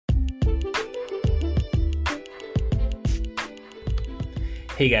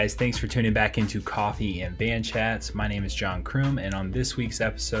Hey guys, thanks for tuning back into Coffee and Van Chats. My name is John Kroom, and on this week's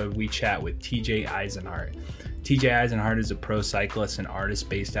episode, we chat with TJ Eisenhart. TJ Eisenhart is a pro cyclist and artist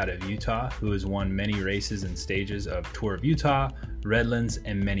based out of Utah who has won many races and stages of Tour of Utah, Redlands,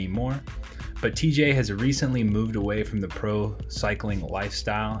 and many more. But TJ has recently moved away from the pro cycling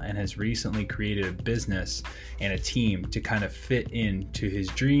lifestyle and has recently created a business and a team to kind of fit into his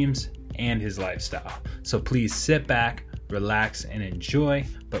dreams and his lifestyle. So please sit back, relax, and enjoy.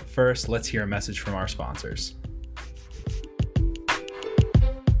 But first, let's hear a message from our sponsors.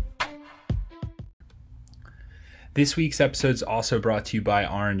 This week's episode is also brought to you by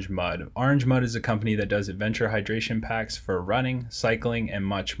Orange Mud. Orange Mud is a company that does adventure hydration packs for running, cycling, and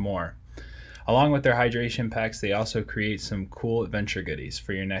much more. Along with their hydration packs, they also create some cool adventure goodies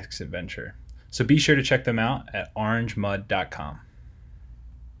for your next adventure. So be sure to check them out at orangemud.com.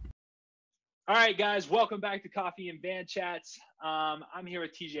 All right, guys, welcome back to Coffee and Van Chats. I'm here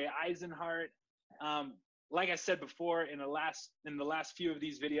with TJ Eisenhart. Like I said before, in the last few of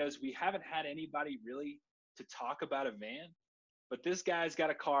these videos, we haven't had anybody really to talk about a van, but this guy's got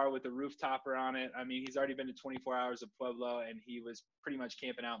a car with a roof topper on it. I mean, he's already been to 24 Hours of Pueblo, and he was pretty much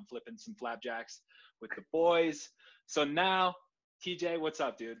camping out and flipping some flapjacks with the boys. So now, TJ, what's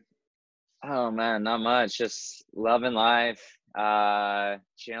up, dude? Oh man, not much. Just loving life.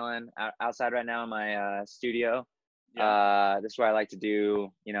 Chilling outside right now in my studio. This is where I like to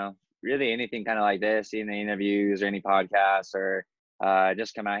do, really anything kind of like this, any interviews or any podcasts, or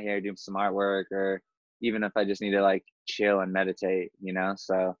just come out here, do some artwork, or even if I just need to like chill and meditate,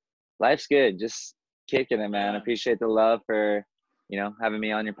 so life's good. Just kicking it, man. Appreciate the love for, having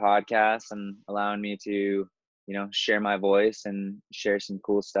me on your podcast and allowing me to, share my voice and share some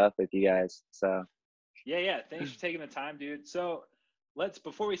cool stuff with you guys. So yeah. Thanks for taking the time, dude. So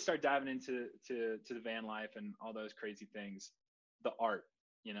before we start diving into the van life and all those crazy things, the art,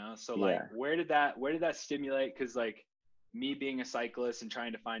 so like, where did that stimulate? Cause like me being a cyclist and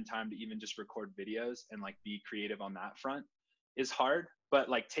trying to find time to even just record videos and like be creative on that front is hard, but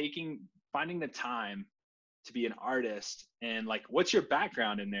like finding the time to be an artist, and like, what's your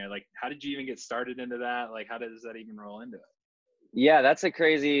background in there? Like, how did you even get started into that? Like, how does that even roll into it? Yeah, that's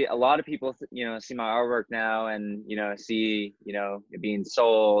a lot of people, see my artwork now and, see, it being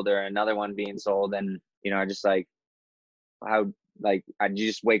sold or another one being sold. And, are just like, how, like, I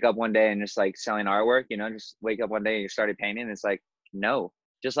just wake up one day and just like selling artwork, just wake up one day and you started painting. It's like, no,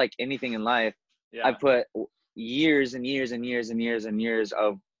 just like anything in life, I put years and years and years and years and years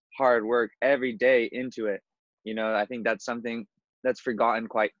of hard work every day into it. I think that's something that's forgotten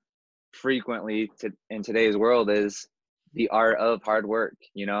quite frequently in today's world is the art of hard work,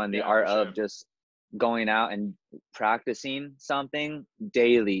 and the art of just going out and practicing something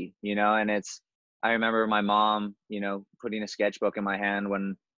daily, and I remember my mom, putting a sketchbook in my hand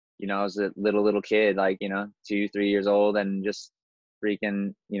when, I was a little kid, like, 2-3 years old, and just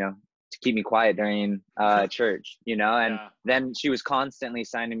freaking, to keep me quiet during church, and then she was constantly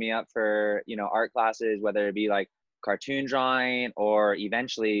signing me up for, art classes, whether it be like cartoon drawing or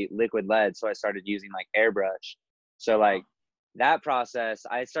eventually liquid lead. So I started using like airbrush. So like that process,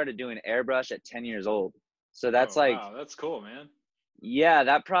 I started doing airbrush at 10 years old. So that's wow, that's cool, man. Yeah,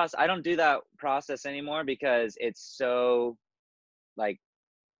 that process, I don't do that process anymore because it's so like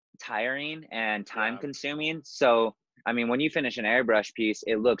tiring and time consuming. So I mean, when you finish an airbrush piece,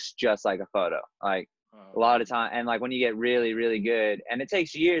 it looks just like a photo, like a lot of time. And like when you get really, really good, and it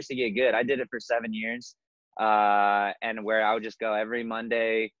takes years to get good. I did it for 7 years, and where I would just go every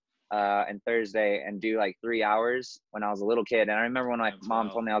Monday and Thursday and do like 3 hours when I was a little kid. And I remember when my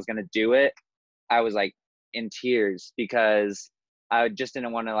mom told me I was going to do it, I was like in tears because I just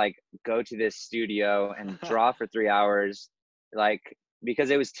didn't want to like go to this studio and draw for 3 hours, like,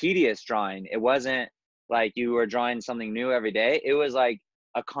 because it was tedious drawing. It wasn't like you were drawing something new every day. It was like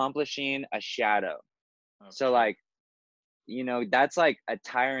accomplishing a shadow. So like, that's like a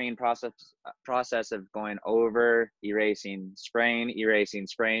tiring process of going over, erasing, spraying, erasing,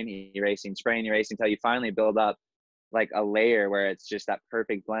 spraying, erasing, spraying, erasing, until you finally build up like a layer where it's just that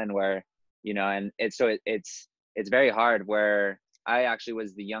perfect blend where, and it's very hard. Where I actually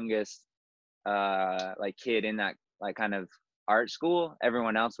was the youngest like kid in that like kind of art school.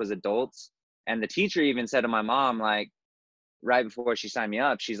 Everyone else was adults. And the teacher even said to my mom, like, right before she signed me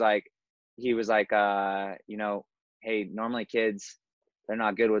up, he was like, hey, normally kids, they're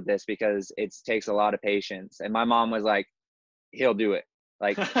not good with this because it takes a lot of patience. And my mom was like, he'll do it.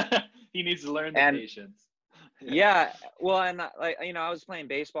 Like, he needs to learn the patience. Yeah. Well, and like, I was playing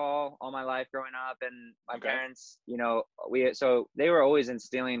baseball all my life growing up, and my parents, so they were always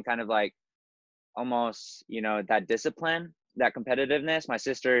instilling kind of like almost, that discipline. that competitiveness. My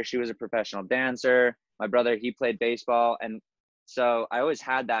sister, she was a professional dancer. My brother, he played baseball. And so I always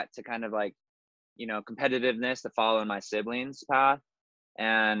had that to kind of like, you know, competitiveness to follow in my siblings' path.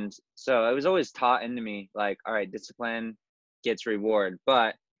 And so it was always taught into me like, all right, discipline gets reward.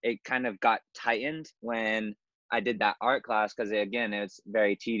 But it kind of got tightened when I did that art class because, again, it's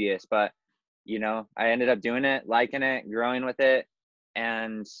very tedious. But, you know, I ended up doing it, liking it, growing with it.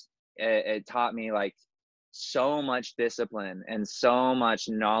 And it taught me like so much discipline and so much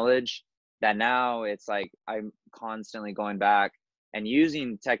knowledge that now it's like I'm constantly going back and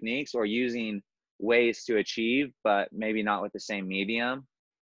using techniques or using ways to achieve, but maybe not with the same medium.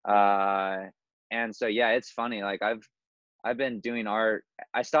 And so yeah, it's funny. Like I've been doing art.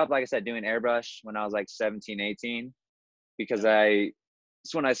 I stopped, like I said, doing airbrush when I was like 17, 18, because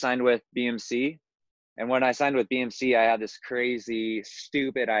it's when I signed with BMC. And when I signed with BMC, I had this crazy,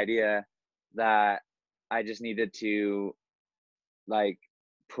 stupid idea that I just needed to like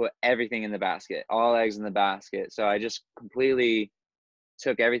put everything in the basket, all eggs in the basket. So I just completely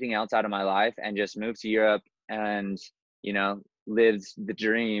took everything else out of my life and just moved to Europe and, you know, lived the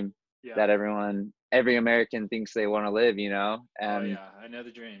dream that every American thinks they want to live, you know. And I know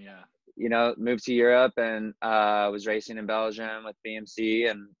the dream. Yeah. you know, moved to Europe and was racing in Belgium with BMC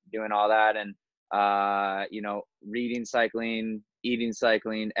and doing all that. And you know, reading cycling, eating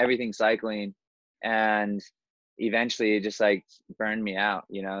cycling, everything cycling. And eventually it just like burned me out,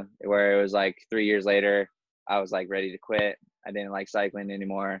 you know, where it was like 3 years later, I was like ready to quit. I didn't like cycling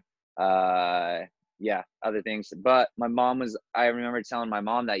anymore. Yeah, other things. But I remember telling my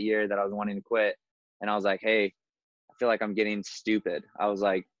mom that year that I was wanting to quit. And I was like, hey, I feel like I'm getting stupid. I was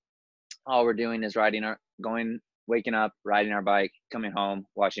like, all we're doing is waking up, riding our bike, coming home,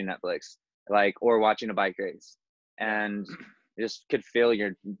 watching Netflix, like, or watching a bike race. And just could feel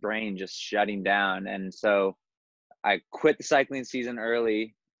your brain just shutting down. And so I quit the cycling season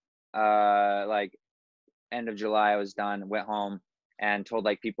early. Like end of July, I was done, went home and told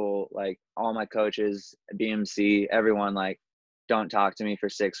like people, like all my coaches, BMC, everyone, like, don't talk to me for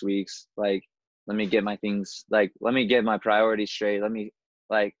 6 weeks. Like, let me get my things, like, let me get my priorities straight. Let me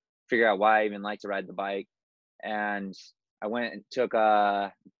like figure out why I even like to ride the bike. And I went and took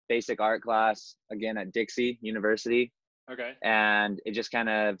a basic art class again at Dixie University. Okay. And it just kind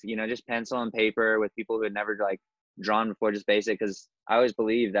of, you know, just pencil and paper with people who had never like drawn before, just basic. Cause I always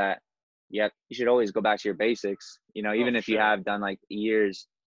believe that, yeah, you should always go back to your basics, you know, even if you have done like years.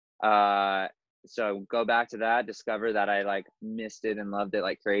 So go back to that, discover that I like missed it and loved it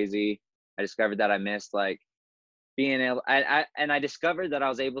like crazy. I discovered that I missed like being able, and I discovered that I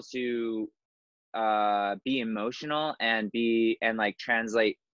was able to be emotional and like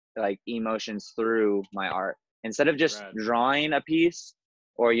translate like emotions through my art instead of just drawing a piece,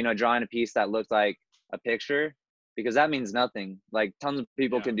 or, you know, drawing a piece that looked like a picture, because that means nothing. Like tons of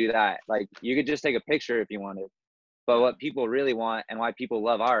people can do that. Like you could just take a picture if you wanted, but what people really want and why people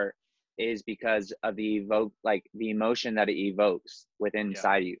love art is because of the emotion that it evokes within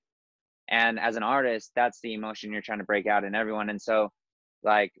inside you. And as an artist, that's the emotion you're trying to break out in everyone. And so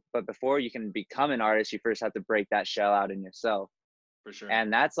like, but before you can become an artist, you first have to break that shell out in yourself. For sure.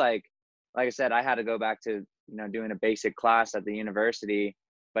 And that's like I said, I had to go back to, you know, doing a basic class at the university,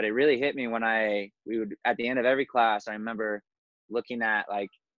 but it really hit me when we would, at the end of every class, I remember looking at like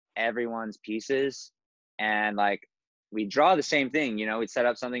everyone's pieces, and like we draw the same thing, you know, we'd set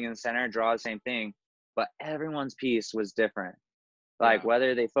up something in the center, draw the same thing, but everyone's piece was different. Like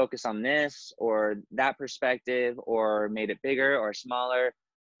whether they focus on this or that perspective or made it bigger or smaller,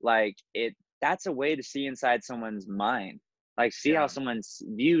 like that's a way to see inside someone's mind, like see how someone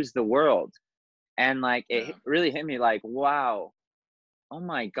views the world. And like it really hit me like, wow, oh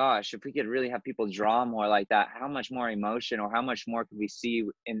my gosh, if we could really have people draw more like that, how much more emotion or how much more could we see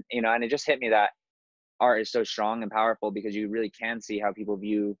in, you know. And it just hit me that art is so strong and powerful because you really can see how people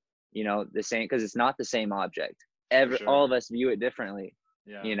view, you know, the same, because it's not the same object. All of us view it differently.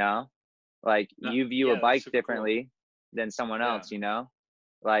 You know, like you view a bike differently than someone else, you know,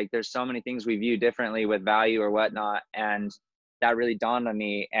 like there's so many things we view differently with value or whatnot. And that really dawned on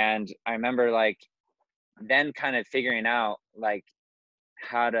me. And I remember like then kind of figuring out like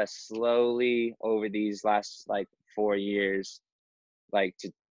how to slowly over these last like 4 years, like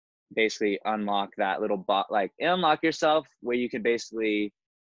to basically unlock that little like unlock yourself where you can basically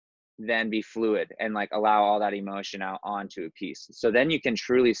then be fluid and like allow all that emotion out onto a piece. So then you can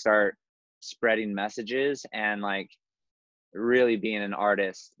truly start spreading messages and like really being an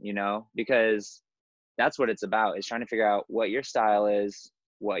artist, you know, because that's what it's about, is trying to figure out what your style is,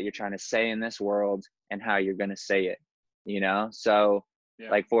 what you're trying to say in this world, and how you're going to say it, you know? So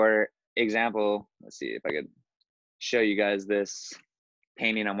like, for example, let's see if I could show you guys this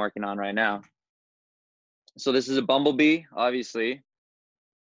painting I'm working on right now. So this is a bumblebee, obviously.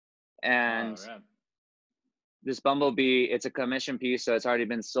 And this bumblebee, it's a commission piece, so it's already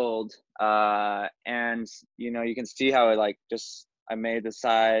been sold. And you can see how it like I made the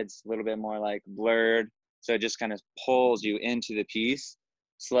sides a little bit more like blurred, so it just kind of pulls you into the piece,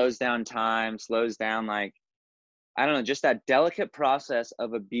 slows down time, slows down like, I don't know, just that delicate process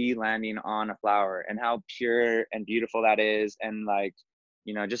of a bee landing on a flower and how pure and beautiful that is, and like,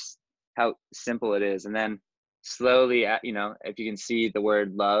 just how simple it is. And then slowly, if you can see the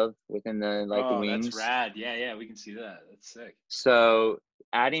word love within the the wings. That's rad. Yeah, we can see that. That's sick. So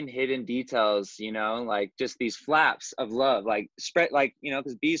adding hidden details, like just these flaps of love, like spread, like,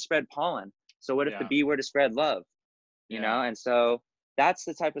 because bees spread pollen. So what if the bee were to spread love, and so that's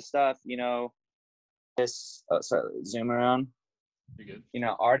the type of stuff, zoom around. You're good.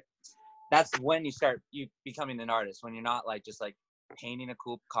 Art, that's when you becoming an artist, when you're not like just like painting a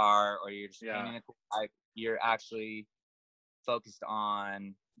cool car or you're just painting a cool bike. You're actually focused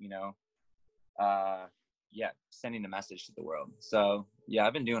on, sending a message to the world. So yeah,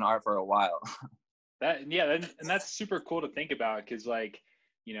 I've been doing art for a while. And that's super cool to think about, because like,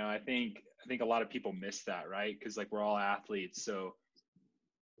 I think a lot of people miss that, right? Because like we're all athletes, so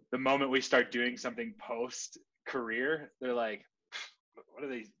the moment we start doing something post career, they're like, what are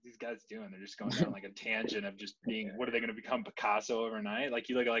these guys doing? They're just going down like a tangent of just being, what are they going to become, Picasso overnight? Like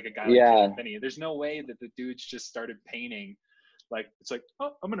you look at like a guy like Kevin Finney. There's no way that the dude's just started painting. Like, it's like,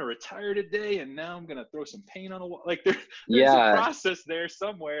 oh, I'm going to retire today and now I'm going to throw some paint on a wall. Like there's a process there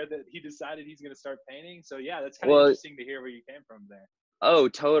somewhere that he decided he's going to start painting. So yeah, that's kind of interesting to hear where you came from there. Oh,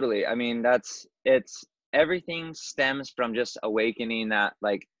 totally. I mean, everything stems from just awakening that,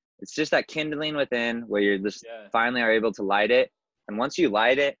 like, it's just that kindling within where you're just finally are able to light it. And once you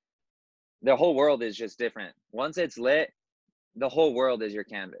light it, the whole world is just different. Once it's lit, the whole world is your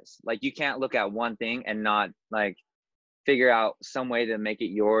canvas. Like you can't look at one thing and not like figure out some way to make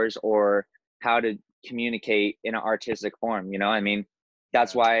it yours or how to communicate in an artistic form. I mean,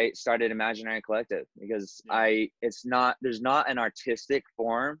 that's why I started Imaginary Collective, because there's not an artistic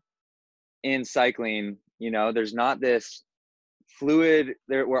form in cycling. There's not this fluid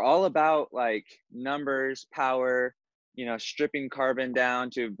there. We're all about like numbers, power, stripping carbon down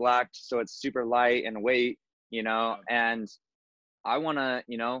to black so it's super light and weight, and I want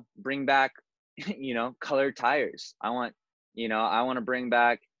to, bring back, colored tires. I want to bring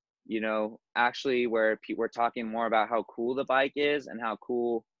back, actually where we're talking more about how cool the bike is and how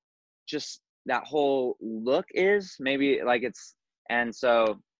cool just that whole look is, maybe like it's, and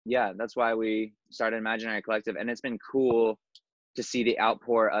so, yeah, that's why we started Imaginary Collective. And it's been cool to see the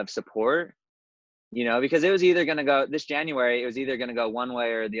outpour of support, because it was either going to go this January, it was either going to go one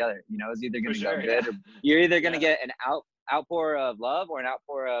way or the other, it was either going to go good, or you're either going to get an outpour of love or an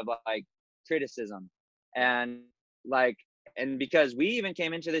outpour of like criticism. And like, and because we even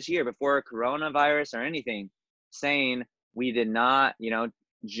came into this year before coronavirus or anything saying we did not,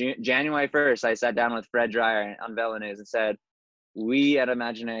 January 1st, I sat down with Fred Dreyer on VeloNews and said, we at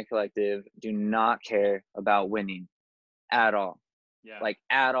Imaginary Collective do not care about winning at all. Like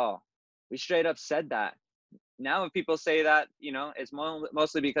at all. We straight up said that. Now if people say that, it's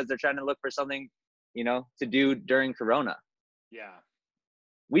mostly because they're trying to look for something, to do during Corona.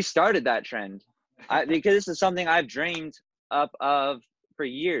 We started that trend because this is something I've dreamed up of for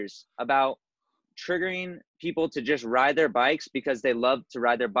years, about triggering people to just ride their bikes because they love to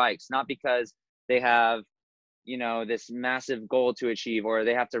ride their bikes, not because they have, this massive goal to achieve, or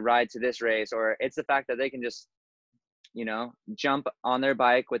they have to ride to this race, or it's the fact that they can just, jump on their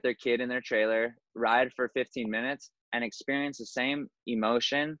bike with their kid in their trailer, ride for 15 minutes and experience the same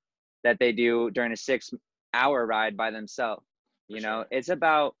emotion that they do during a 6-hour ride by themselves. It's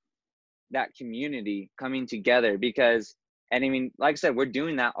about that community coming together, because, and I mean, like I said, we're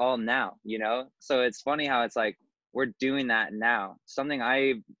doing that all now, so it's funny how it's like, we're doing that now. Something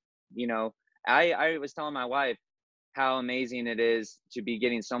I was telling my wife how amazing it is to be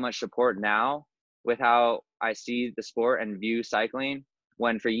getting so much support now with how I see the sport and view cycling,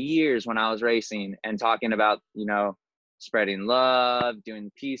 when for years when I was racing and talking about, spreading love,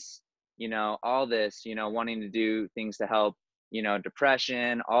 doing peace, all this, wanting to do things to help,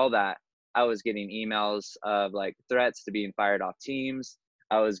 depression, all that, I was getting emails of like threats to being fired off teams.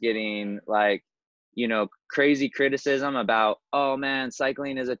 I was getting like, crazy criticism about, oh man,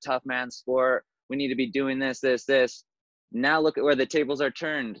 cycling is a tough man sport. We need to be doing this. Now look at where the tables are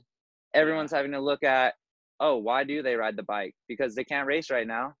turned. Everyone's having to look at, oh, why do they ride the bike? Because they can't race right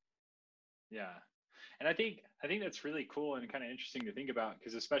now. Yeah. And I think that's really cool and kind of interesting to think about,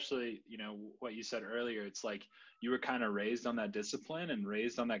 because especially, you know, what you said earlier, it's like you were kind of raised on that discipline and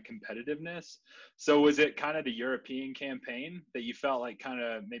raised on that competitiveness. So was it kind of the European campaign that you felt like kind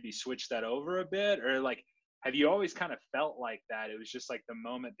of maybe switched that over a bit, or like have you always kind of felt like that? It was just like the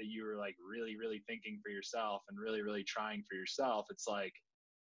moment that you were like really, really thinking for yourself and really, really trying for yourself. It's like,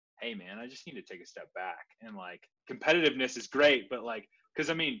 hey man, I just need to take a step back, and like competitiveness is great, but like,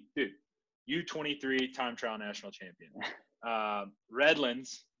 because I mean, dude, U23 time trial national champion,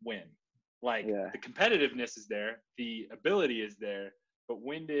 Redlands win. Like Yeah. the competitiveness is there, the ability is there, but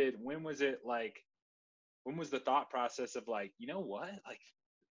when was it like? When was the thought process of like, you know what, like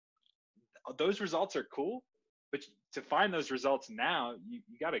those results are cool, but to find those results now, you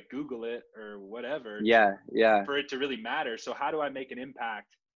got to Google it or whatever Yeah. Yeah. for it to really matter. So how do I make an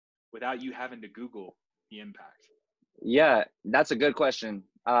impact without you having to Google the impact? Yeah. That's a good question.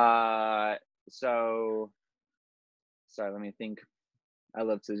 So sorry, let me think. I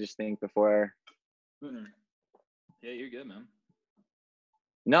love to just think before. Mm-mm. Yeah, you're good, man.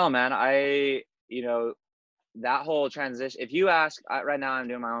 No, man, you know, that whole transition, if you ask, right now I'm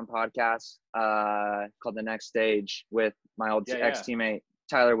doing my own podcast called The Next Stage with my old Yeah, yeah. ex-teammate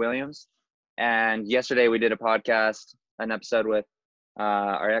Tyler Williams, and yesterday we did an episode with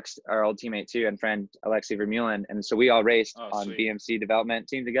our old teammate too and friend Alexei Vermeulen, and so we all raced Oh, on sweet. BMC development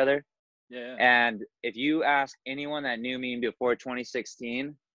team together. Yeah, yeah. And if you ask anyone that knew me before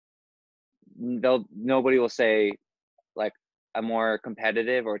 2016, nobody will say like a more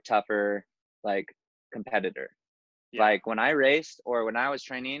competitive or tougher like competitor. Yeah. Like when I raced or when I was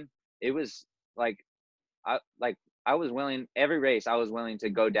training, it was like I was willing, every race I was willing to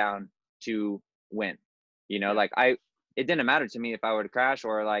go down to win. You know, Yeah. like it didn't matter to me if I were to crash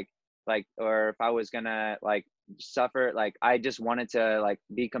or or if I was gonna like suffer. Like I just wanted to like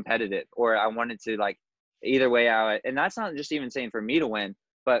be competitive, or I wanted to like either way out. And that's not just even saying for me to win,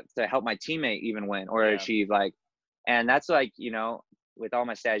 but to help my teammate even win or Yeah. achieve like. And that's like, you know, with all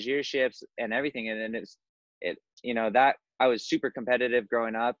my stagierships and everything, and it you know, that I was super competitive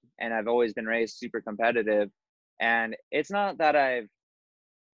growing up, and I've always been raised super competitive. And it's not that I've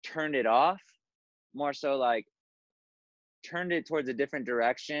turned it off, more so like turned it towards a different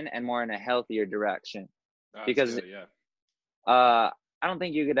direction and more in a healthier direction. Oh, that's Because good. Yeah. I don't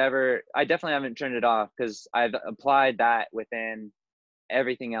think you could ever, I definitely haven't turned it off because I've applied that within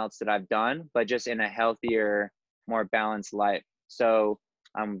everything else that I've done, but just in a healthier, more balanced life. So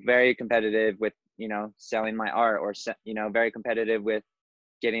I'm very competitive with, you know, selling my art, or, you know, very competitive with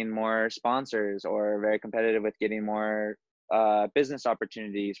getting more sponsors, or very competitive with getting more business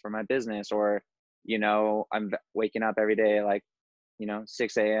opportunities for my business. Or, you know, I'm waking up every day like, you know,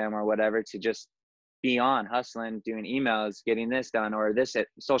 6 a.m. or whatever to just be on hustling, doing emails, getting this done or this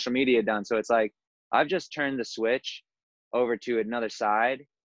social media done. So it's like I've just turned the switch over to another side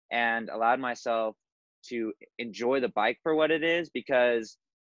and allowed myself to enjoy the bike for what it is, because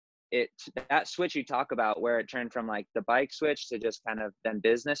it, that switch you talk about where it turned from like the bike switch to just kind of then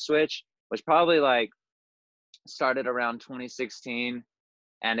business switch was probably like started around 2016.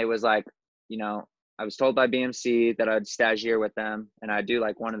 And it was like, you know, I was told by BMC that I'd stagiaire with them, and I do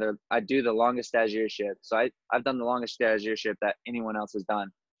like I do the longest stagiership. So I've done the longest stagiership that anyone else has done.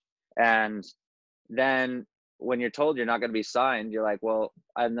 And then when you're told you're not going to be signed, you're like, well,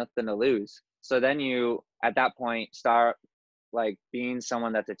 I have nothing to lose. So then you, at that point, start like being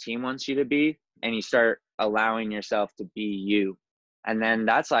someone that the team wants you to be, and you start allowing yourself to be you. And then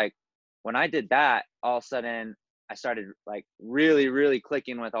that's like, when I did that, all of a sudden I started like really, really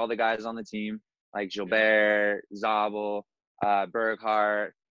clicking with all the guys on the team, like Gilbert, Zabel,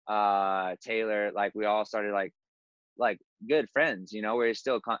 Berghardt, Taylor. Like we all started like good friends, you know, where you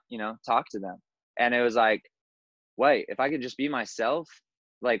still, you know, talk to them. And it was like, wait, if I could just be myself,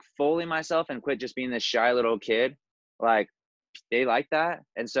 like fully myself, and quit just being this shy little kid, like they like that.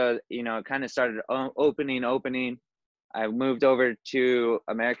 And so, you know, it kind of started opening. I moved over to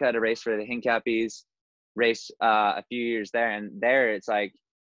America to race for the Hincappies, race a few years there. And there it's like,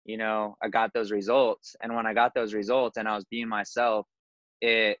 you know, I got those results. And when I got those results and I was being myself,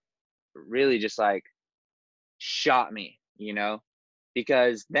 it really just like shot me, you know,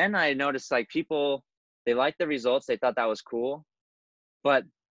 because then I noticed like people, they liked the results. They thought that was cool, but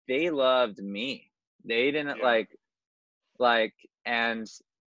they loved me. They didn't Yeah. and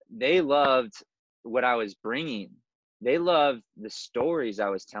they loved what I was bringing. They loved the stories I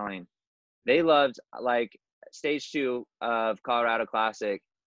was telling. They loved like stage 2 of Colorado Classic.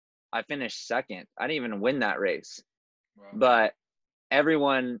 I finished second. I didn't even win that race, Wow. but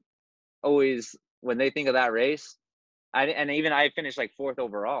everyone always, when they think of that race, I finished like 4th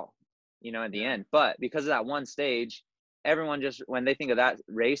overall. at the end. But because of that one stage, everyone just, when they think of that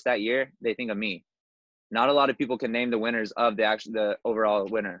race that year, they think of me. Not a lot of people can name the winners of the overall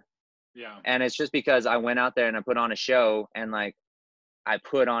winner. Yeah. And it's just because I went out there and I put on a show, and like I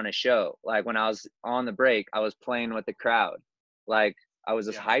put on a show. Like when I was on the break, I was playing with the crowd. Like I was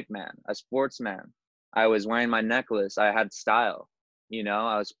this hype man, a sportsman. I was wearing my necklace. I had style,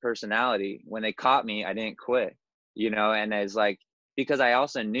 I was personality. When they caught me, I didn't quit, and it's like, because I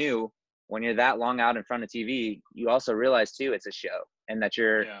also knew when you're that long out in front of TV, you also realize too, it's a show, and that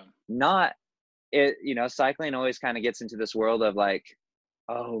you're not it, cycling always kind of gets into this world of like,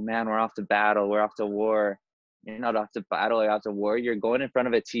 oh man, we're off to battle, we're off to war. You're not off to battle, you're off to war. You're going in front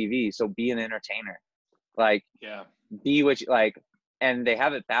of a TV, so be an entertainer. Like, be what you like. And they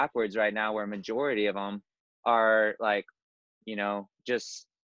have it backwards right now, where a majority of them are like, just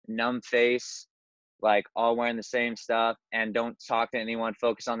numb face, like all wearing the same stuff and don't talk to anyone,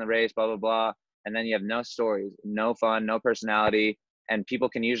 focus on the race, blah, blah, blah. And then you have no stories, no fun, no personality. And people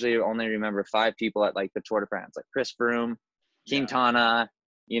can usually only remember 5 people at like the Tour de France, like Chris Froome, Quintana,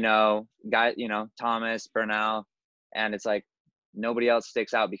 Thomas, Bernal. And it's like, nobody else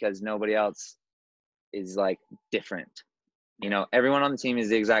sticks out because nobody else is like different. Everyone on the team is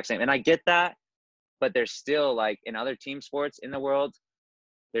the exact same. And I get that, but there's still, like in other team sports in the world,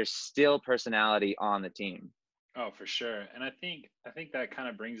 there's still personality on the team. Oh, for sure. And I think that kind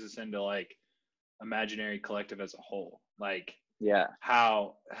of brings us into like Imaginary Collective as a whole. Like,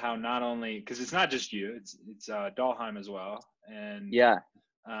 how not only, because it's not just you, it's Dahlheim as well. And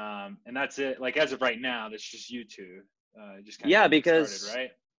and that's it. Like as of right now, that's just you two. Just kind of because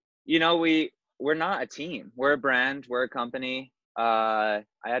started, right? We're not a team. We're a brand. We're a company. I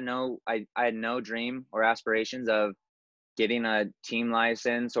had no dream or aspirations of getting a team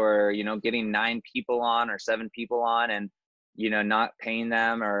license, or getting 9 people on or 7 people on, and not paying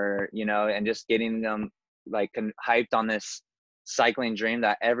them, or and just getting them like hyped on this cycling dream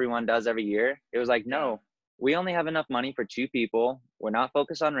that everyone does every year. It was like, no, we only have enough money for 2 people. We're not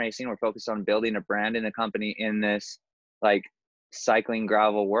focused on racing. We're focused on building a brand and a company in this like cycling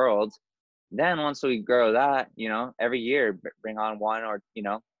gravel world. Then once we grow that, every year bring on 1 or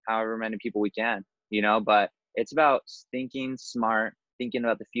however many people we can, but it's about thinking smart, thinking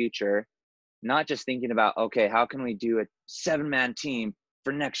about the future, not just thinking about, okay, how can we do a 7-man team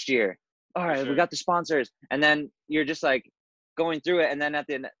for next year? All right, we got the sponsors. And then you're just like going through it. And then at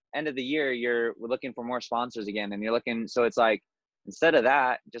the end of the year, you're looking for more sponsors again. And you're looking, so it's like, instead of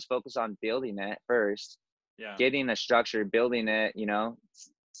that, just focus on building it first, getting a structure, building it,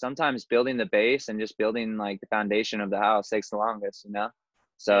 sometimes building the base and just building like the foundation of the house takes the longest,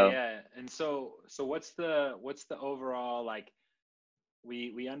 So and so what's the overall, like,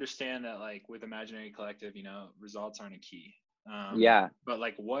 we understand that like with Imaginary Collective, results aren't a key. But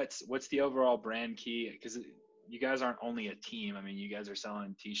like what's the overall brand key? Because you guys aren't only a team. I mean, you guys are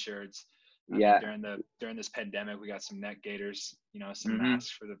selling t-shirts. I mean, during this pandemic, we got some neck gaiters, some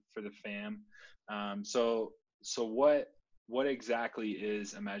masks for the fam. So what exactly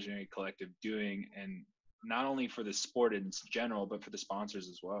is Imaginary Collective doing, and not only for the sport in general, but for the sponsors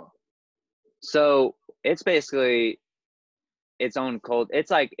as well? So it's basically its own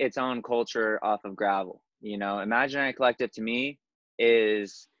it's like its own culture off of gravel. Imaginary Collective to me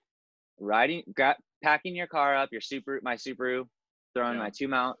is packing your car up, my Subaru, throwing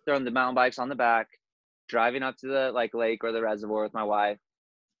the mountain bikes on the back, driving up to the like lake or the reservoir with my wife,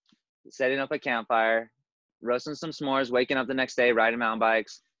 setting up a campfire, roasting some s'mores, waking up the next day, riding mountain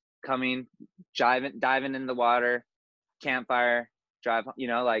bikes, diving in the water, campfire, drive,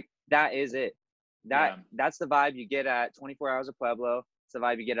 like that is it. That's the vibe you get at 24 Hours of Pueblo. It's the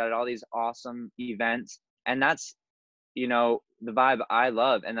vibe you get at all these awesome events. And that's, the vibe I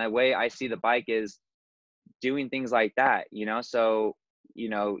love. And the way I see the bike is doing things like that, so,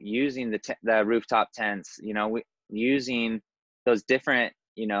 using the rooftop tents, using those different,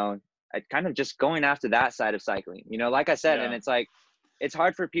 kind of just going after that side of cycling, like I said, and it's like, it's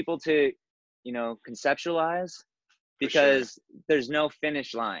hard for people to, conceptualize because there's no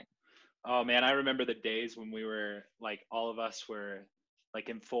finish line. Oh man, I remember the days when we were like, all of us were like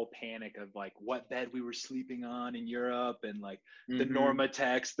in full panic of like what bed we were sleeping on in Europe, and like the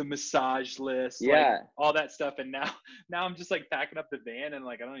Normatex, the massage list, like all that stuff. And now I'm just like packing up the van, and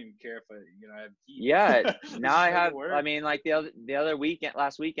like I don't even care if I have heat. Now I have. I mean, like the other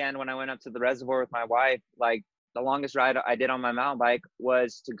last weekend when I went up to the reservoir with my wife, like the longest ride I did on my mountain bike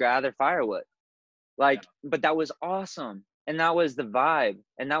was to gather firewood. Like, but that was awesome. And that was the vibe.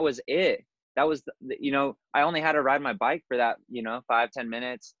 And that was it. That was, I only had to ride my bike for that, 5-10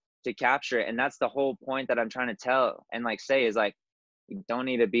 minutes to capture it. And that's the whole point that I'm trying to tell and like say is like, you don't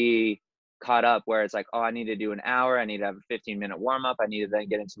need to be caught up where it's like, oh, I need to do an hour, I need to have a 15-minute warm up, I need to then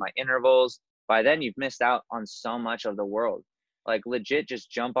get into my intervals. By then you've missed out on so much of the world. Like legit,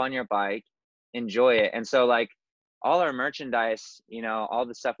 just jump on your bike, enjoy it. And so like all our merchandise, you know, all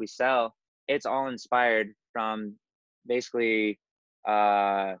the stuff we sell, it's all inspired from basically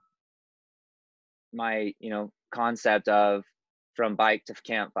my, you know, concept of from bike to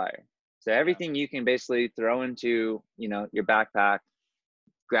campfire. So everything you can basically throw into, you know, your backpack,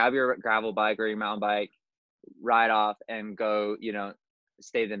 grab your gravel bike or your mountain bike, ride off and go, you know,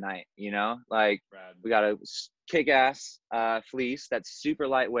 stay the night, you know, like we got a kick-ass fleece that's super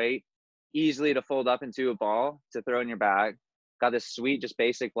lightweight, easily to fold up into a ball to throw in your bag. Got this sweet, just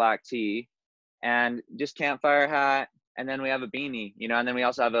basic black tee and just campfire hat. And then we have a beanie, you know, and then we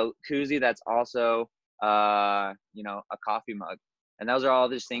also have a koozie that's also, you know, a coffee mug. And those are all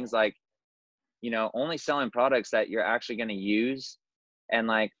these things like, you know, only selling products that you're actually going to use. And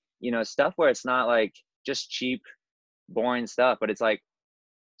like, you know, stuff where it's not like just cheap, boring stuff, but it's like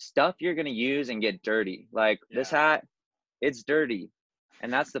stuff you're going to use and get dirty. Like this hat, it's dirty.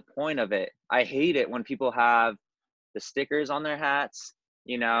 And that's the point of it. I hate it when people have the stickers on their hats,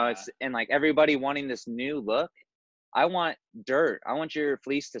 you know, it's, and like everybody wanting this new look. I want dirt. I want your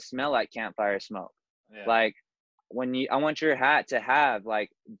fleece to smell like campfire smoke. Like I want your hat to have like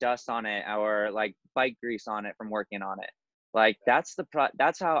dust on it or like bike grease on it from working on it. Like that's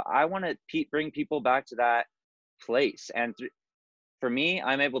that's how I want to bring people back to that place. And for me,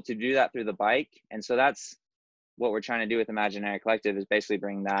 I'm able to do that through the bike. And so that's what we're trying to do with Imaginary Collective is basically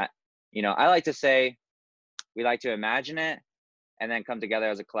bring that, you know, I like to say we like to imagine it and then come together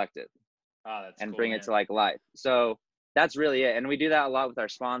as a collective and cool, bring it to like life. So that's really it. And we do that a lot with our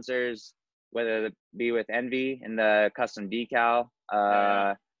sponsors, whether it be with Envy and the custom decal.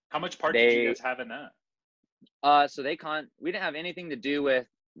 How much part did you guys have in that? So we didn't have anything to do with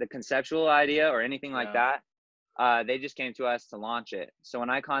the conceptual idea or anything like that. They just came to us to launch it. So when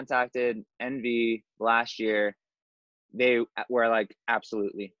I contacted Envy last year, they were like,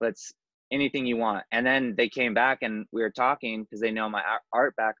 absolutely, let's anything you want. And then they came back and we were talking because they know my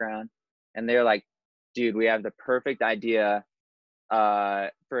art background. And they're like, dude, we have the perfect idea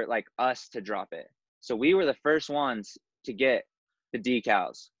for like us to drop it. So we were the first ones to get the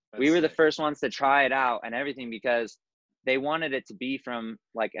decals. We were the first ones to try it out and everything because they wanted it to be from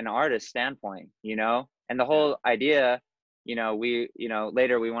like an artist standpoint, you know? And the whole idea, you know,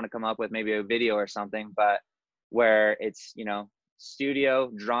 later we want to come up with maybe a video or something, but where it's, you know, studio,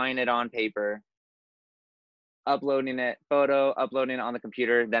 drawing it on paper, uploading it on the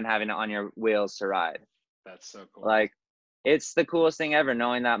computer, then having it on your wheels to ride. That's so cool. Like, it's the coolest thing ever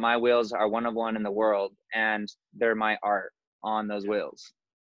knowing that my wheels are one of one in the world and they're my art on those wheels.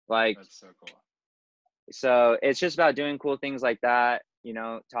 Like, that's so cool. So it's just about doing cool things like that, you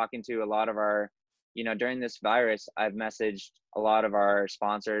know, talking to a lot of our, you know, during this virus, I've messaged a lot of our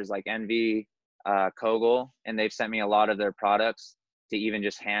sponsors like Envy, Kogel, and they've sent me a lot of their products to even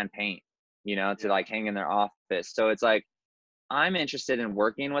just hand paint, you know, to like hang in their office. So it's like, I'm interested in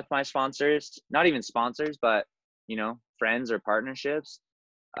working with my sponsors, not even sponsors, but, you know, friends or partnerships.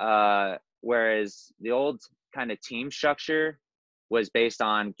 Whereas the old kind of team structure was based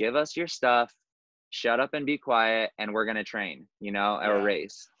on give us your stuff, shut up and be quiet, and we're going to train, you know, or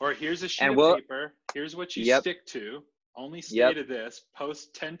race. Or here's a sheet of paper. Here's what you stick to. Only stay to this.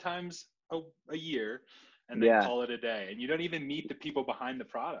 Post 10 times a year and then call it a day. And you don't even meet the people behind the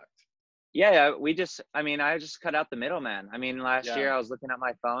product. Yeah, I just cut out the middleman. I mean, last year I was looking at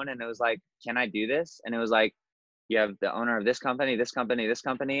my phone and it was like, can I do this? And it was like, you have the owner of this company, this company, this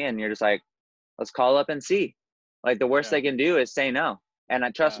company. And you're just like, let's call up and see. Like the worst they can do is say no. And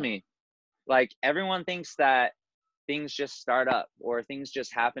trust me, like everyone thinks that things just start up or things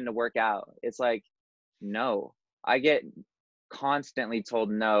just happen to work out. It's like, no, I get constantly told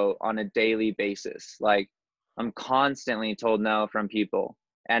no on a daily basis. Like I'm constantly told no from people.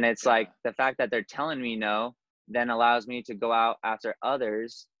 And it's like the fact that they're telling me no then allows me to go out after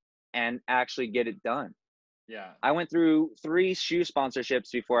others and actually get it done. Yeah. I went through 3 shoe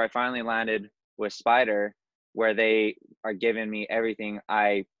sponsorships before I finally landed with Spyder, where they are giving me everything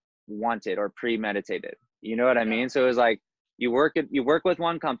I wanted or premeditated. You know what I mean? So it was like you work with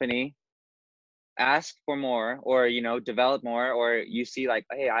one company, ask for more, or you know, develop more, or you see like,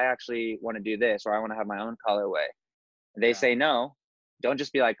 hey, I actually want to do this, or I want to have my own colorway. They say no. Don't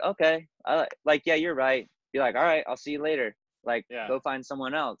just be like, okay, like, yeah, you're right. Be like, all right, I'll see you later. Like, go find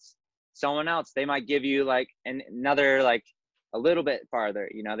someone else. Someone else, they might give you like another, like a little bit farther,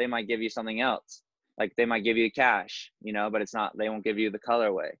 you know, they might give you something else. Like they might give you cash, you know, but they won't give you the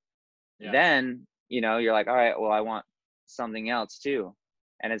colorway. Then, you know, you're like, all right, well, I want something else too.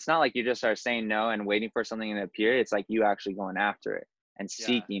 And it's not like you just are saying no and waiting for something to appear. It's like you actually going after it and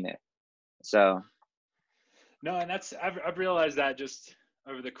seeking it. So. No, and I've realized that just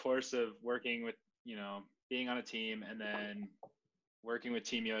over the course of working with, you know, being on a team and then working with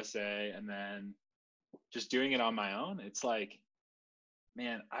Team USA and then just doing it on my own. It's like,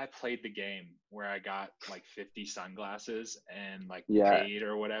 man, I played the game where I got like 50 sunglasses and like paid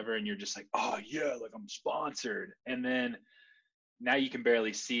or whatever. And you're just like, oh yeah, like I'm sponsored. And then now you can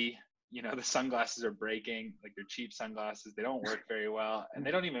barely see, you know, the sunglasses are breaking, like they're cheap sunglasses. They don't work very well and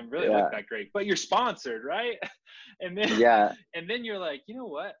they don't even really look that great, but you're sponsored, right? And then, and then you're like, you know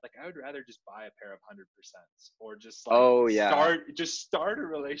what? Like I would rather just buy a pair of 100% or just like start a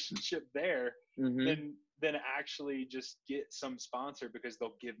relationship there than actually just get some sponsor because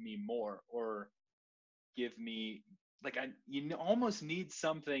they'll give me more or give me like, you almost need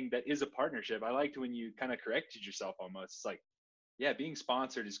something that is a partnership. I liked when you kind of corrected yourself almost. It's like, yeah, being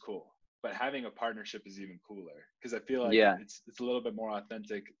sponsored is cool, but having a partnership is even cooler because I feel like it's a little bit more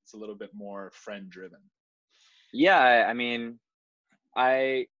authentic. It's a little bit more friend driven. Yeah. I mean,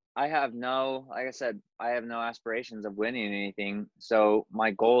 I have no, like I said, I have no aspirations of winning anything. So my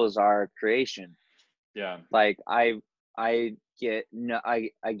goals are creation. Yeah. Like I get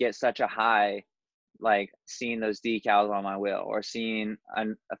such a high, like seeing those decals on my wheel or seeing a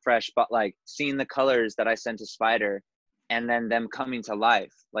fresh, but like seeing the colors that I sent to Spyder and then them coming to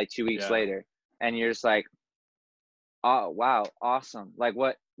life like 2 weeks later. And you're just like, oh, wow, awesome. Like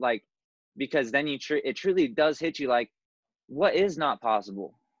what, like, because then it truly does hit you like, what is not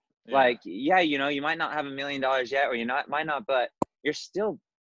possible? Yeah. Like, yeah, you know, you might not have $1 million yet, or might not, but you're still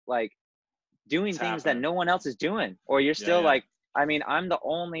like doing things that no one else is doing, or you're still like, I mean, I'm the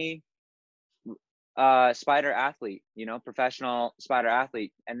only Spyder athlete, you know, professional Spyder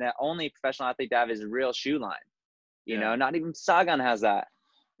athlete, and the only professional athlete to have his real shoe line, you know, not even Sagan has that.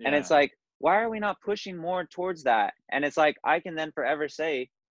 And it's like, why are we not pushing more towards that? And it's like, I can then forever say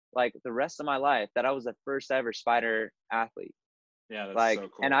like the rest of my life that I was the first ever Spyder athlete. Yeah, that's like, so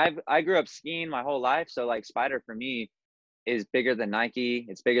cool. And I grew up skiing my whole life. So like Spyder for me is bigger than Nike.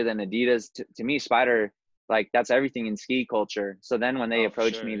 It's bigger than Adidas. To me, Spyder, like that's everything in ski culture. So then when they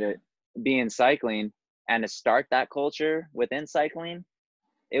approached me to be in cycling and to start that culture within cycling,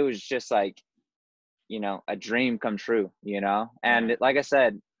 it was just like, you know, a dream come true, you know? And like I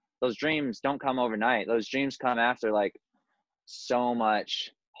said, those dreams don't come overnight. Those dreams come after like so much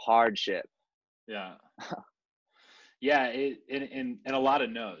hardship. Yeah. Yeah, and a lot of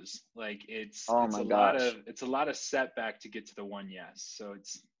no's. Like it's a lot of setback to get to the one yes. So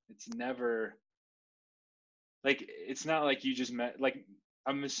it's never like, it's not like you just met, like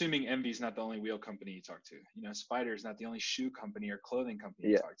I'm assuming Envy's not the only wheel company you talk to. You know, Spyder is not the only shoe company or clothing company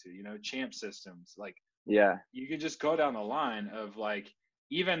you talk to. You know, Champ Systems, like you can just go down the line of like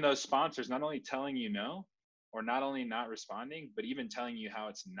even those sponsors not only telling you no, or not only not responding, but even telling you how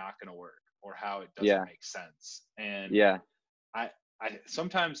it's not going to work or how it doesn't make sense. And I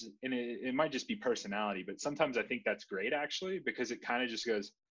sometimes, and it might just be personality, but sometimes I think that's great actually, because it kind of just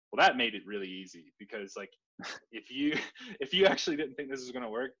goes, well, that made it really easy because like, if you actually didn't think this was going to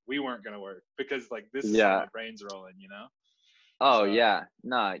work, we weren't going to work because like, this is how my brain's rolling, you know? Oh, so.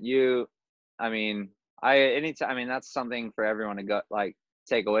 No, I mean, anytime, I mean, that's something for everyone to go, like,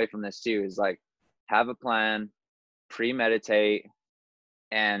 take away from this too, is like, have a plan, premeditate,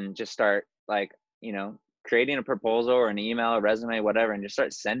 and just start like, you know, creating a proposal or an email, a resume, whatever, and just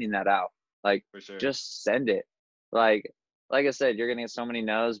start sending that out. Like, just send it. Like I said, you're gonna get so many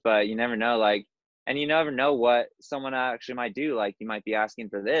no's, but you never know. Like, and you never know what someone actually might do. Like, you might be asking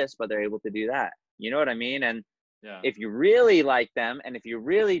for this, but they're able to do that. You know what I mean? And if you really like them, and if you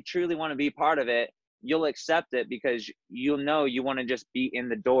really truly want to be part of it, you'll accept it because you'll know you want to just be in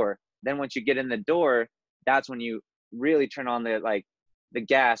the door. Then once you get in the door, that's when you really turn on the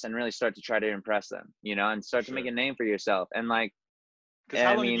gas and really start to try to impress them, you know, and start to make a name for yourself. And like, because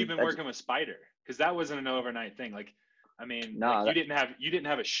how long have you been working with Spyder? Because that wasn't an overnight thing. Like, I mean, no, like you didn't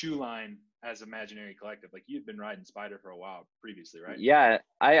have a shoe line as Imaginary Collective. Like, you'd been riding Spyder for a while previously, right? Yeah,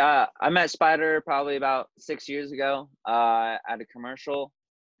 I met Spyder probably about 6 years ago at a commercial,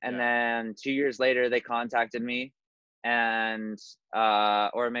 and then 2 years later they contacted me, and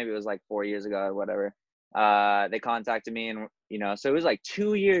or maybe it was like 4 years ago or whatever. They contacted me, and you know, so it was like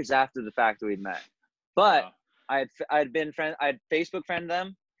 2 years after the fact that we'd met. But I'd Facebook friend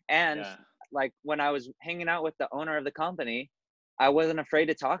them, and like when I was hanging out with the owner of the company, I wasn't afraid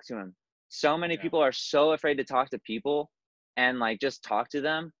to talk to him. So many people are so afraid to talk to people and like just talk to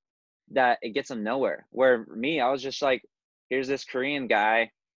them that it gets them nowhere. Where me, I was just like, here's this Korean guy,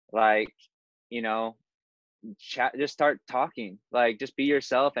 like, you know, chat, just start talking, like just be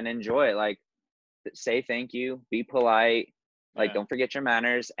yourself and enjoy it. Like say thank you, be polite, like Yeah. don't forget your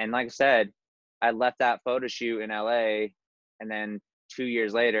manners. And like I said, I left that photo shoot in LA, and then 2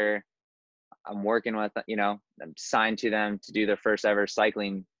 years later I'm working with, I'm signed to them to do their first ever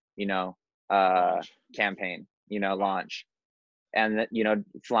cycling, Launch. campaign, Wow. launch. And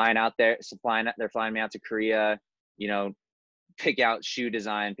flying out there, they're flying me out to Korea, pick out shoe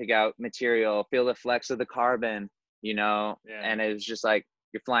design, pick out material, feel the flex of the carbon, Yeah. and it was just like,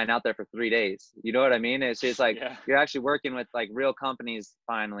 you're flying out there for 3 days. You know what I mean? It's just like, Yeah. you're actually working with like real companies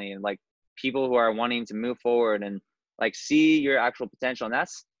finally, and like people who are wanting to move forward and like see your actual potential. And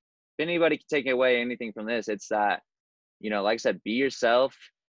that's, if anybody can take away anything from this, it's that, like I said, be yourself,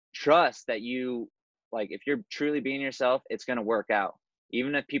 trust that like, if you're truly being yourself, it's going to work out.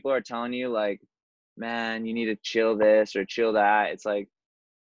 Even if people are telling you like, man, you need to chill this or chill that. It's like,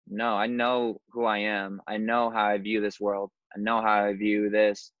 no, I know who I am. I know how I view this world. I know how I view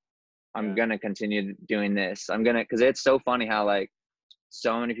this. I'm going to continue doing this. Cause it's so funny how like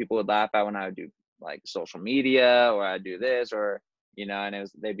so many people would laugh at when I would do like social media or I'd do this or, and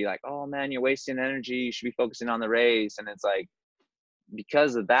they'd be like, oh man, you're wasting energy. You should be focusing on the race. And it's like,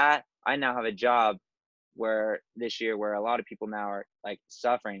 because of that, I now have a job where this year where a lot of people now are like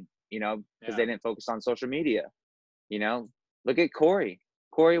suffering, because they didn't focus on social media. Look at Corey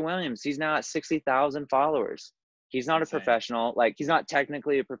Williams. He's now at 60,000 followers. He's not Insane. a professional. Like, he's not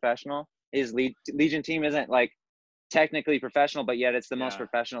technically a professional. His Legion team isn't like technically professional, but yet it's the most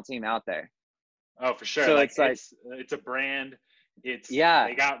professional team out there. Oh, for sure. So like it's a brand.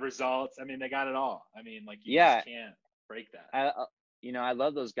 They got results. I mean, they got it all. I mean, like you just can't break that. I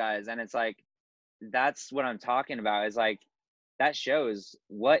love those guys, and it's like, that's what I'm talking about, is like, that shows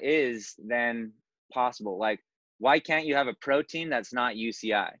what is then possible. Like, why can't you have a pro team that's not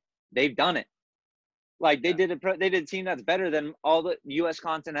UCI? They've done it. Like, they did a team that's better than all the US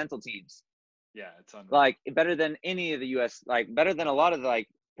continental teams. Yeah, it's unreal. Like, better than any of the US, like better than a lot of the like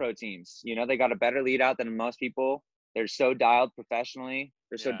pro teams. They got a better lead out than most people. They're so dialed professionally.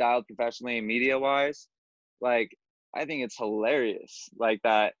 They're so dialed professionally media wise. Like, I think it's hilarious like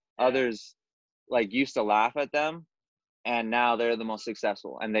that. Others like used to laugh at them, and now they're the most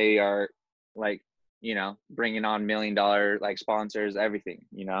successful, and they are like, bringing on $1 million like sponsors, everything,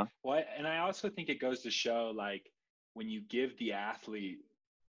 Well, and I also think it goes to show, like, when you give the athlete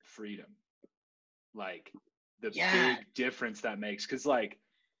freedom, like the big difference that makes. Because like,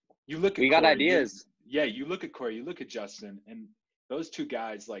 you look at we got ideas. You look at Corey, you look at Justin, and those two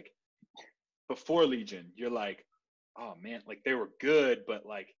guys, like, before Legion, you're like, oh man, like they were good, but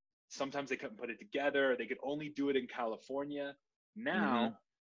like sometimes they couldn't put it together. They could only do it in California. Now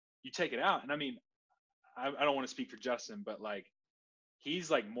you take it out, and I mean, I don't want to speak for Justin, but like,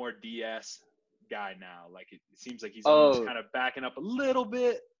 he's like more DS guy now. Like, it seems like he's almost kind of backing up a little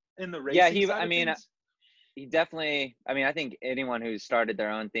bit in the racing side of things. He definitely, I think anyone who's started their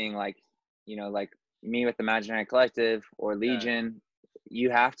own thing, like, like me with Imaginary Collective or Legion, you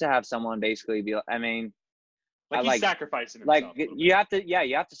have to have someone basically be, like, he's sacrificing himself. Like, you have to,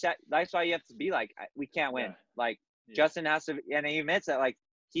 that's why you have to be like, we can't win. Like, Justin has to, and he admits that, like,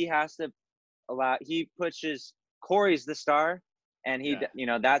 he has to he pushes, Corey's the star, and he,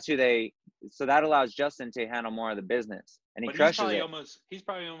 that's who so that allows Justin to handle more of the business, and he crushes it. He's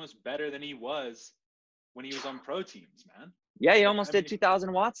probably almost better than he was when he was on pro teams, man. Yeah, he almost did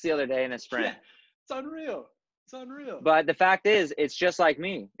 2,000 watts the other day in a sprint. Yeah, it's unreal. It's unreal. But the fact is, it's just like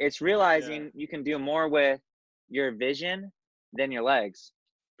me. It's realizing you can do more with your vision than your legs.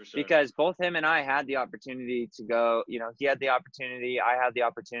 For sure. Because both him and I had the opportunity to go, he had the opportunity, I had the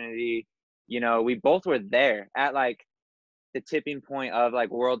opportunity, we both were there at like the tipping point of like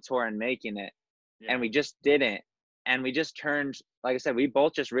world tour and making it. And we just didn't. And we just turned, like I said, we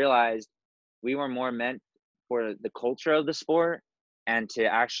both just realized we were more meant for the culture of the sport and to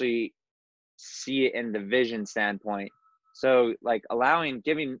actually see it in the vision standpoint. So like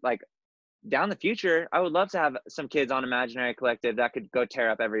giving like down the future, I would love to have some kids on Imaginary Collective that could go tear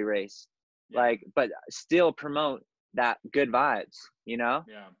up every race, like, but still promote that good vibes,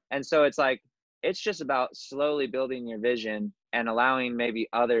 And so it's like, it's just about slowly building your vision and allowing maybe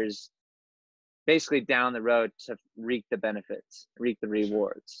others basically down the road to reap the benefits, reap the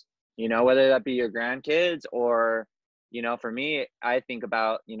rewards, whether that be your grandkids or, for me, I think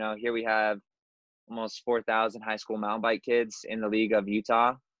about, here we have almost 4,000 high school mountain bike kids in the League of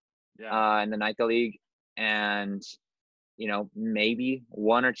Utah, in the NICA League. And, maybe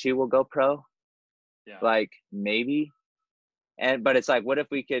one or two will go pro, like maybe. But it's like, what if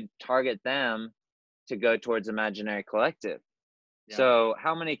we could target them to go towards Imaginary Collective? So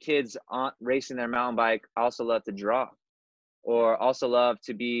how many kids on racing their mountain bike also love to draw, or also love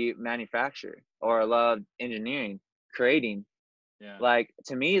to be manufactured, or love engineering, creating? Yeah. Like,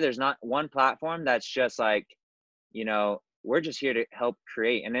 to me, there's not one platform that's just like, you know, we're just here to help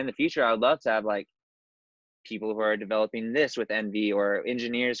create. And in the future, I would love to have like people who are developing this with NV, or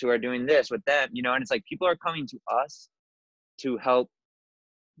engineers who are doing this with them, you know, and it's like people are coming to us to help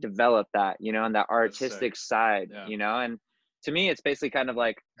develop that, you know, and that artistic side, you know. And to me, it's basically kind of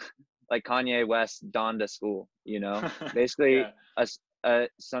like Kanye West Donda School, you know, basically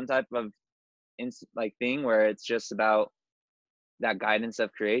some type of like thing where it's just about that guidance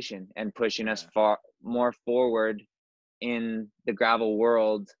of creation and pushing us far more forward in the gravel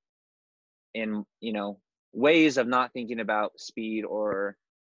world, in, you know, ways of not thinking about speed or,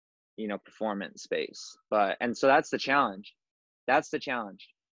 you know, performance space. But, and so that's the challenge.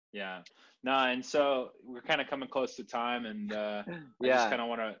 Yeah. No, and so we're kind of coming close to time, and I just kind of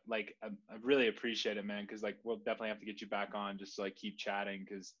want to like, I really appreciate it, man, because like we'll definitely have to get you back on just to like keep chatting,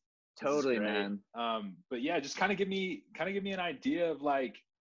 because totally, man. But yeah, just kind of give me an idea of like,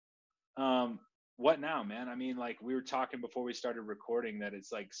 what now, man? I mean, like we were talking before we started recording that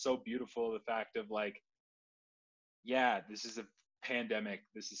it's like so beautiful, the fact of like, yeah, this is a pandemic,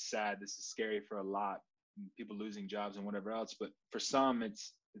 this is sad, this is scary for a lot, people losing jobs and whatever else, but for some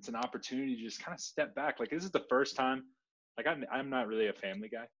it's an opportunity to just kind of step back. Like this is the first time, like I'm not really a family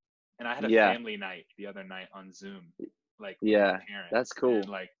guy, and I had a family night the other night on Zoom, like with my parents. That's cool.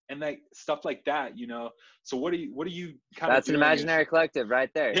 And like stuff like that, you know. So what do you kind of that's an imaginary collective right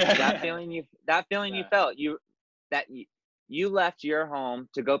there. That feeling you felt, you left your home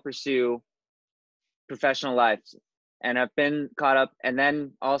to go pursue professional life and have been caught up, and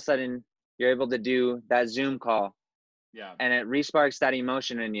then all of a sudden you're able to do that Zoom call, and it resparks that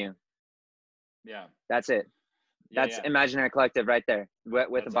emotion in you. That's it. That's imaginary collective right there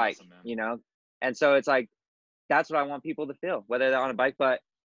with a bike, awesome, you know. And so it's like, that's what I want people to feel, whether they're on a bike. But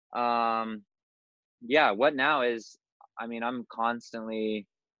what now is, I mean, I'm constantly,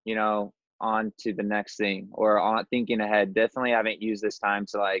 you know, on to the next thing, or on thinking ahead. Definitely haven't used this time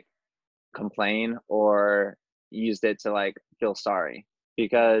to like complain, or used it to like feel sorry,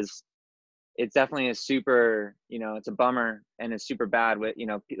 because it's definitely a super, you know, it's a bummer, and it's super bad with, you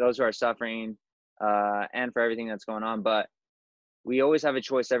know, those who are suffering, and for everything that's going on. But we always have a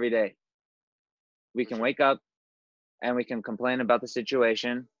choice every day. We can wake up and we can complain about the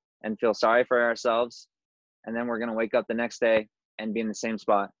situation and feel sorry for ourselves, and then we're going to wake up the next day and be in the same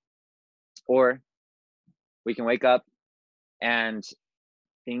spot. Or we can wake up and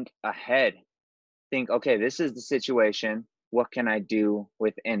think ahead. Think, okay, this is the situation. What can I do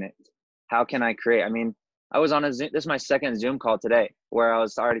within it? How can I create? I mean, I was on a Zoom, this is my second Zoom call today, where I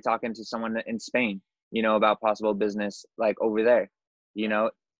was already talking to someone in Spain, you know, about possible business like over there. You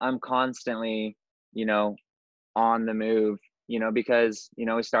know, I'm constantly, you know, on the move, you know, because, you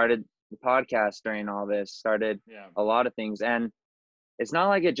know, we started the podcast during all this, started a lot of things. And it's not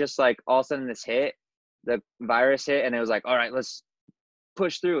like it just like all of a sudden this hit, the virus hit, and it was like, all right, let's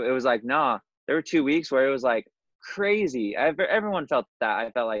push through. It was like, nah, there were 2 weeks where it was like crazy. Everyone felt that.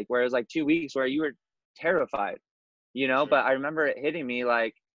 I felt like, where it was like 2 weeks where you were terrified, you know. But I remember it hitting me,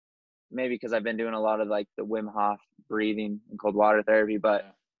 like, maybe because I've been doing a lot of like the Wim Hof breathing and cold water therapy,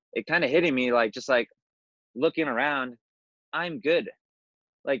 but it kind of hitting me like, just like looking around, I'm good.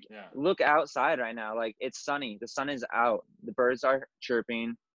 Like, look outside right now. Like, it's sunny. The sun is out. The birds are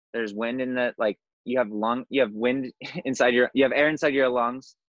chirping. There's wind in the, like, you have wind inside you have air inside your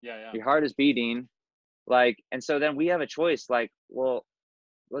lungs. Your heart is beating. Like, and so then we have a choice, like, well,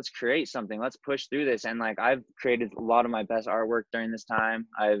 let's create something. Let's push through this. And like, I've created a lot of my best artwork during this time.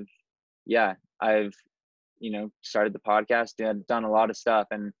 I've, you know, started the podcast, done a lot of stuff.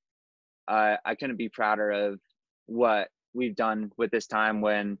 And I couldn't be prouder of what we've done with this time,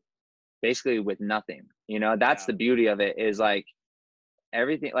 when basically with nothing, you know. That's the beauty of it, is like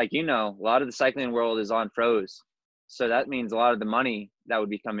everything, like, you know, a lot of the cycling world is on froze. So that means a lot of the money that would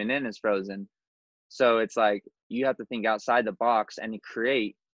be coming in is frozen. So it's like, you have to think outside the box and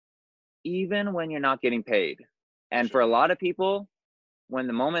create, even when you're not getting paid. And for a lot of people, when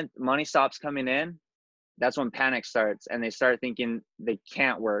the moment money stops coming in, that's when panic starts, and they start thinking they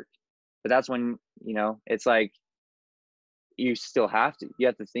can't work. But that's when, you know, it's like, you have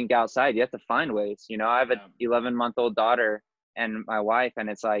to think outside. You have to find ways, you know. I have an 11-month-old daughter and my wife, and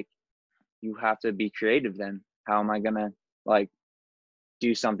it's like, you have to be creative. Then how am I gonna like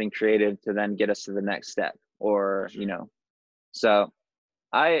do something creative to then get us to the next step, or you know. So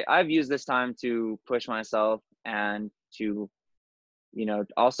I've used this time to push myself, and to, you know,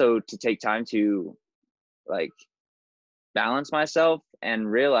 also to take time to like balance myself and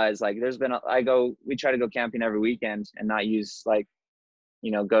realize like we try to go camping every weekend and not use like,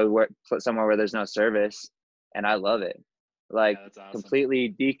 go somewhere where there's no service. And I love it. Like Yeah, that's awesome.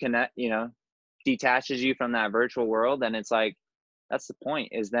 completely detaches you from that virtual world. And it's like, that's the point,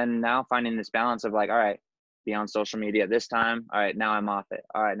 is then now finding this balance of like, all right, be on social media at this time. All right, now I'm off it.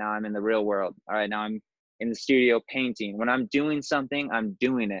 All right, now I'm in the real world. All right, now I'm in the studio painting. When I'm doing something, I'm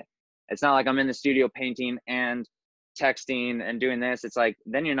doing it. It's not like I'm in the studio painting and texting and doing this. It's like,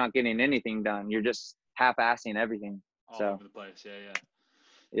 then you're not getting anything done. You're just half-assing everything. All over the place.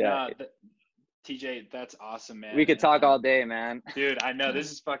 Yeah. TJ, that's awesome, man. We could talk all day, man. Dude, I know,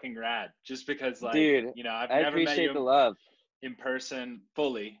 this is fucking rad. Just because, like, dude, I've I never met appreciate you the love in person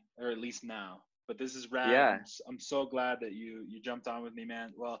fully, or at least now. But this is rad. Yeah. I'm so glad that you jumped on with me,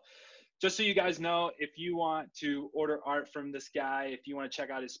 man. Well, just so you guys know, if you want to order art from this guy, if you want to check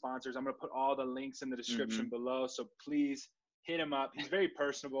out his sponsors, I'm going to put all the links in the description below. So please hit him up. He's very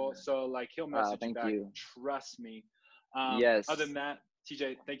personable. So like, he'll message you back. Trust me. Yes. Other than that,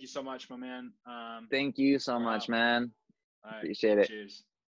 TJ, thank you so much, my man. Thank you so much, man. All right. Appreciate it. Cheers.